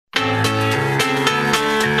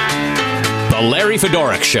The Larry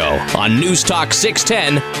Fedoruk Show on News Talk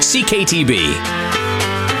 610 CKTB.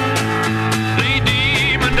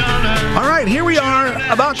 All right, here we are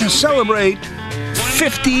about to celebrate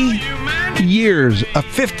 50 years, a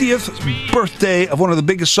 50th birthday of one of the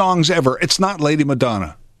biggest songs ever. It's not Lady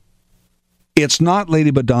Madonna. It's not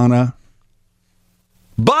Lady Madonna,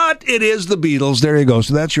 but it is the Beatles. There you go.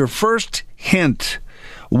 So that's your first hint.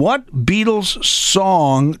 What Beatles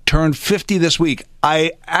song turned 50 this week?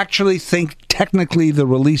 I actually think technically the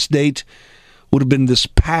release date would have been this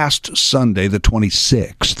past Sunday, the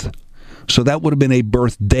 26th. So that would have been a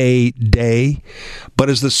birthday day. But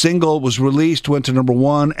as the single was released, went to number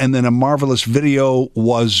one, and then a marvelous video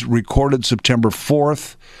was recorded September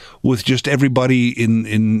 4th with just everybody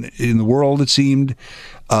in the world, it seemed.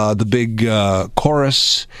 The big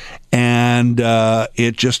chorus, and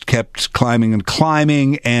it just kept climbing and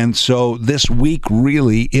climbing. And so this week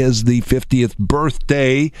really is the 50th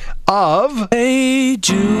birthday of Hey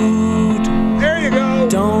Jude. There you go.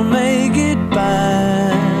 Don't make it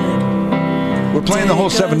bad. We're playing the whole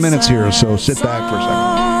 7 minutes here, so sit back for a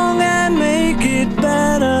second. And make it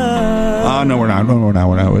better. No, we're not. No, we're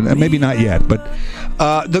not. Maybe not yet. But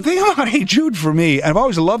the thing about Hey Jude for me, and I've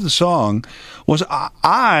always loved the song, was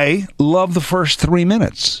I love the first 3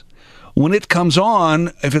 minutes. When it comes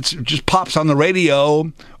on, if it just pops on the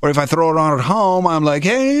radio, or if I throw it on at home, I'm like,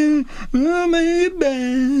 hey,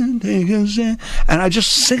 take a stand. And I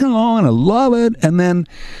just sing along, and I love it. And then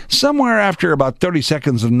somewhere after about 30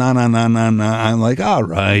 seconds of na, na, na, na, na, I'm like, all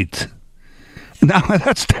right. Now,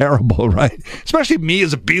 that's terrible, right? Especially me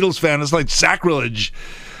as a Beatles fan. It's like sacrilege.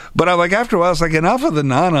 But I'm like, after a while, it's like, enough of the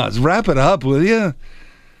na-nas. Wrap it up, will you?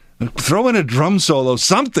 Throw in a drum solo,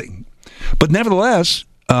 something. But nevertheless,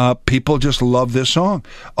 people just love this song.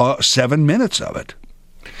 7 minutes of it.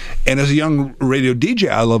 And as a young radio DJ,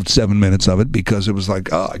 I loved 7 minutes of it because it was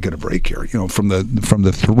like, I get a break here, from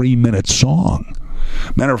the 3 minute song.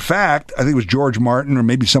 Matter of fact, I think it was George Martin or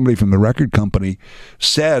maybe somebody from the record company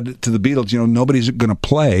said to the Beatles, nobody's going to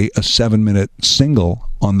play a 7 minute single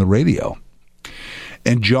on the radio.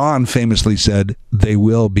 And John famously said, they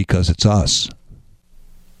will because it's us.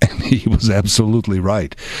 And he was absolutely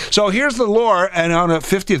right. So here's the lore, and on a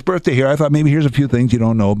 50th birthday here, I thought maybe here's a few things you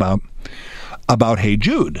don't know about Hey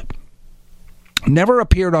Jude. Never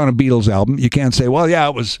appeared on a Beatles album. You can't say, well, yeah,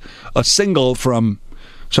 it was a single from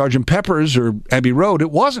Sgt. Pepper's or Abbey Road. It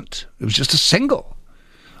wasn't. It was just a single.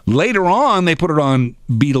 Later on, they put it on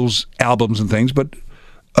Beatles albums and things, but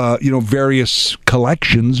various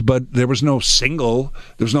collections, but there was no single.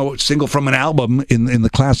 There was no single from an album in the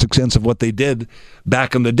classic sense of what they did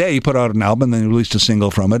back in the day. You put out an album, then you released a single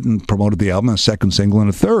from it and promoted the album, a second single and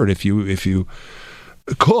a third if you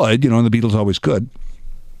could, and the Beatles always could.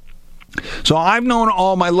 So I've known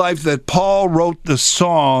all my life that Paul wrote the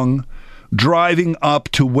song driving up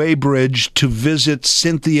to Weybridge to visit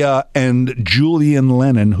Cynthia and Julian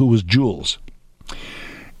Lennon, who was Jules.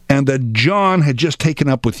 And that John had just taken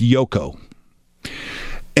up with Yoko.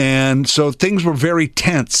 And so things were very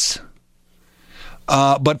tense.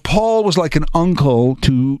 But Paul was like an uncle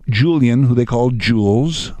to Julian, who they called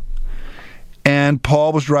Jules. And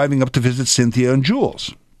Paul was driving up to visit Cynthia and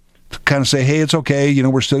Jules. To kind of say, hey, it's okay,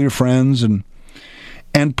 we're still your friends.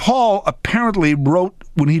 And Paul apparently wrote,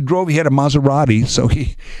 when he drove, he had a Maserati, so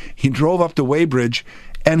he drove up to Weybridge,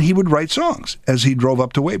 and he would write songs as he drove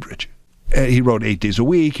up to Weybridge. He wrote 8 Days a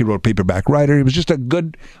Week. He wrote Paperback Writer. He was just a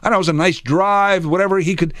good, it was a nice drive, whatever.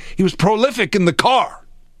 He was prolific in the car.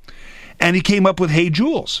 And he came up with Hey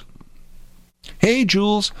Jules. Hey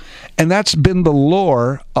Jules. And that's been the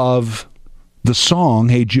lore of the song,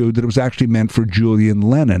 Hey Jude, that it was actually meant for Julian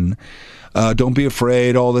Lennon. Don't be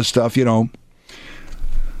afraid, all this stuff,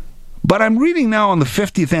 But I'm reading now on the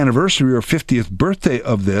 50th anniversary or 50th birthday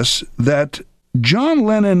of this that John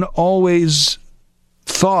Lennon always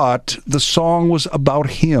thought the song was about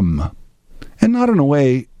him. And not in a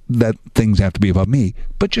way that things have to be about me,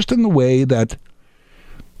 but just in the way that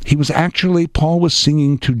Paul was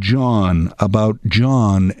singing to John about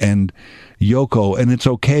John and Yoko, and it's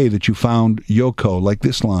okay that you found Yoko, like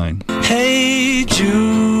this line. Hey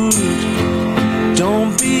Jude,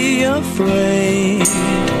 don't be afraid.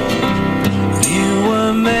 You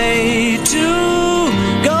were made to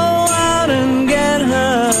go out and get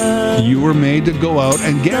her. You were made to go out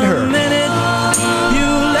and get her.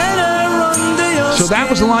 So that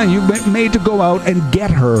was the line. You were made to go out and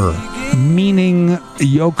get her, meaning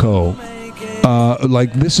Yoko.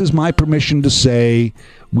 Like, this is my permission to say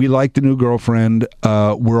we like the new girlfriend.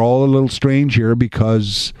 We're all a little strange here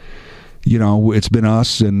because, it's been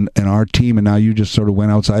us and our team, and now you just sort of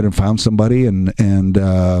went outside and found somebody, and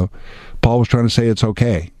Paul was trying to say it's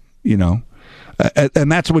okay,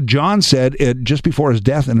 And that's what John said just before his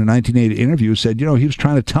death in a 1980 interview. Said, he was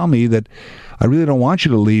trying to tell me that I really don't want you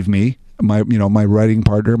to leave me, my writing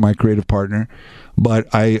partner, my creative partner, but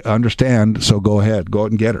I understand, so go ahead, go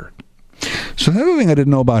out and get her. So the other thing I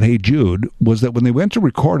didn't know about Hey Jude was that when they went to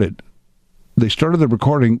record it, they started the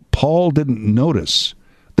recording, Paul didn't notice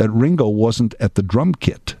that Ringo wasn't at the drum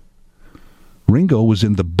kit. Ringo was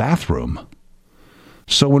in the bathroom.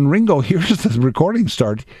 So when Ringo hears the recording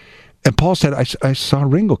start, and Paul said, I saw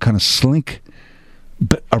Ringo kind of slink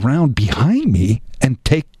around behind me and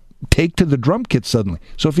take to the drum kit suddenly.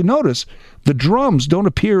 So if you notice, the drums don't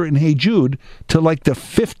appear in Hey Jude till like the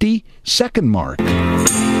 50-second mark.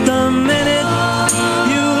 The minute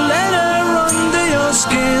you let her under your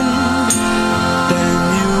skin,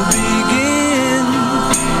 then you begin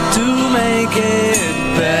to make it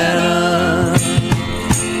better.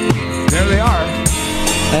 There they are.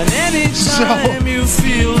 And anytime you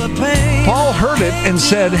feel the pain, Paul heard it and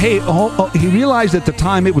said, hey, he realized at the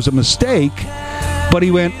time it was a mistake, but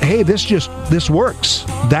he went, hey, this works.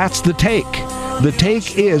 That's the take. The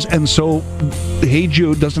take is, and so Hey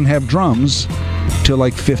Jude doesn't have drums till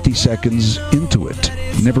like 50 seconds into it.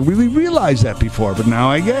 Never really realized that before, but now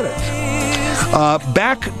I get it.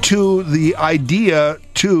 Back to the idea,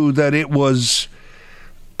 too, that it was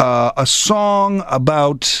a song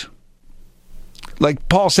about... Like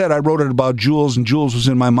Paul said, I wrote it about Jules, and Jules was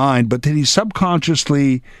in my mind, but did he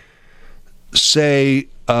subconsciously say,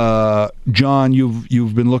 John,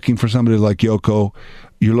 you've been looking for somebody like Yoko,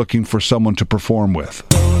 you're looking for someone to perform with?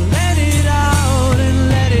 let it out and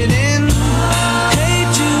let it in. Hey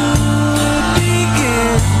Jude,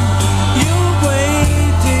 begin. You're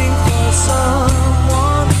waiting for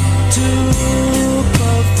someone to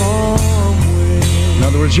perform with. In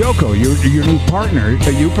other words, Yoko, your new partner,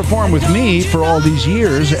 you performed with me for all these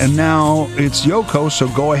years, and now it's Yoko, so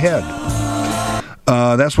go ahead.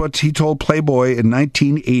 That's what he told Playboy in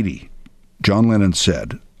 1980. John Lennon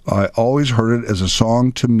said, I always heard it as a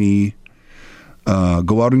song to me.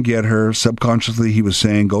 Go out and get her. Subconsciously, he was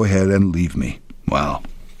saying, go ahead and leave me. Wow.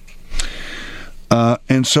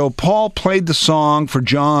 And so Paul played the song for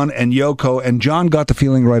John and Yoko, and John got the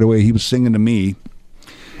feeling right away he was singing to me.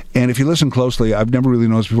 And if you listen closely, I've never really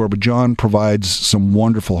noticed before, but John provides some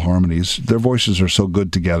wonderful harmonies. Their voices are so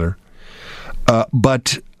good together.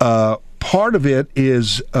 But part of it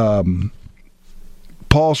is Paul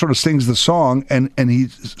sort of sings the song, and he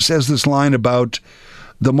says this line about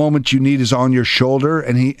the moment you need is on your shoulder,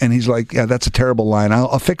 and he's like, yeah, that's a terrible line.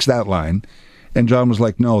 I'll fix that line. And John was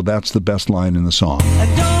like, no, that's the best line in the song.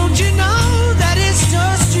 And don't you know that it's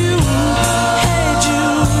just you? Hey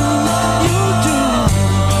Jude, you do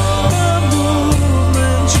the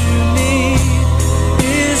movement you need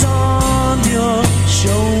is on your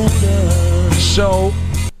shoulder. So,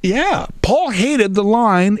 yeah, Paul hated the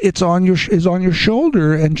line, is on your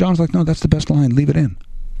shoulder, and John's like, no, that's the best line, leave it in.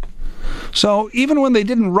 So even when they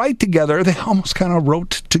didn't write together, they almost kind of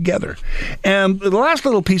wrote together. And the last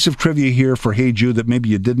little piece of trivia here for Hey Jude that maybe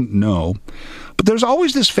you didn't know, but there's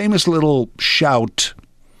always this famous little shout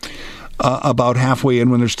about halfway in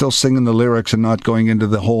when they're still singing the lyrics and not going into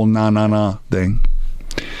the whole na-na-na thing,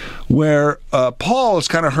 where Paul is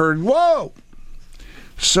kind of heard, whoa!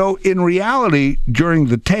 So in reality, during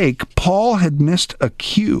the take, Paul had missed a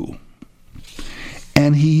cue,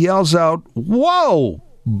 and he yells out, whoa!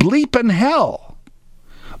 Bleepin' hell.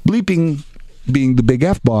 Bleeping being the big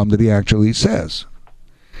F-bomb that he actually says.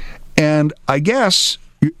 And I guess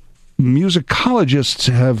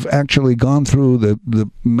musicologists have actually gone through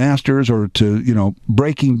the masters or to,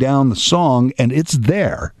 breaking down the song, and it's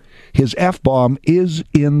there. His F-bomb is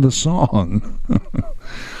in the song.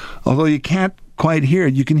 Although you can't quite hear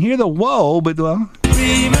it. You can hear the whoa, but well.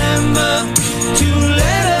 Remember to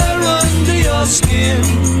let her under your skin.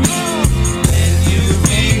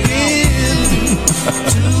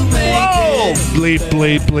 Whoa! Bleep,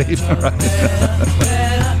 bleep, bleep. Right.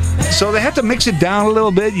 So they have to mix it down a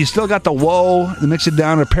little bit. You still got the whoa. They mix it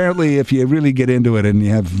down. Apparently, if you really get into it and you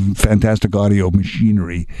have fantastic audio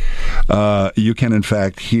machinery, you can, in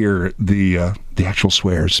fact, hear the actual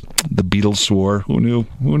swears. The Beatles swore. Who knew?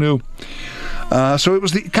 Who knew? So it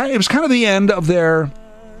was kind of the end of their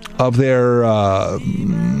the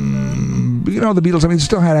Beatles, I mean,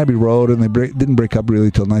 still had Abbey Road, and they didn't break up really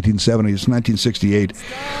till 1970. It's 1968.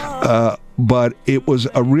 But it was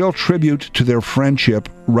a real tribute to their friendship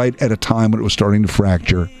right at a time when it was starting to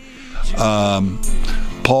fracture.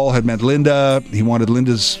 Paul had met Linda. He wanted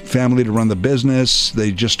Linda's family to run the business.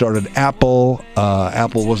 They just started Apple.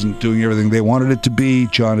 Apple wasn't doing everything they wanted it to be.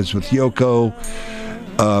 John is with Yoko.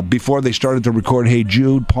 Before they started to record Hey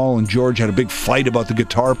Jude, Paul and George had a big fight about the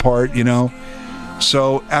guitar part,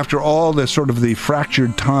 So after all the sort of the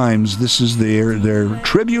fractured times, this is their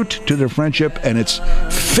tribute to their friendship, and it's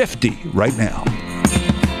 50 right now.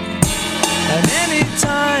 And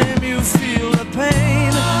anytime you feel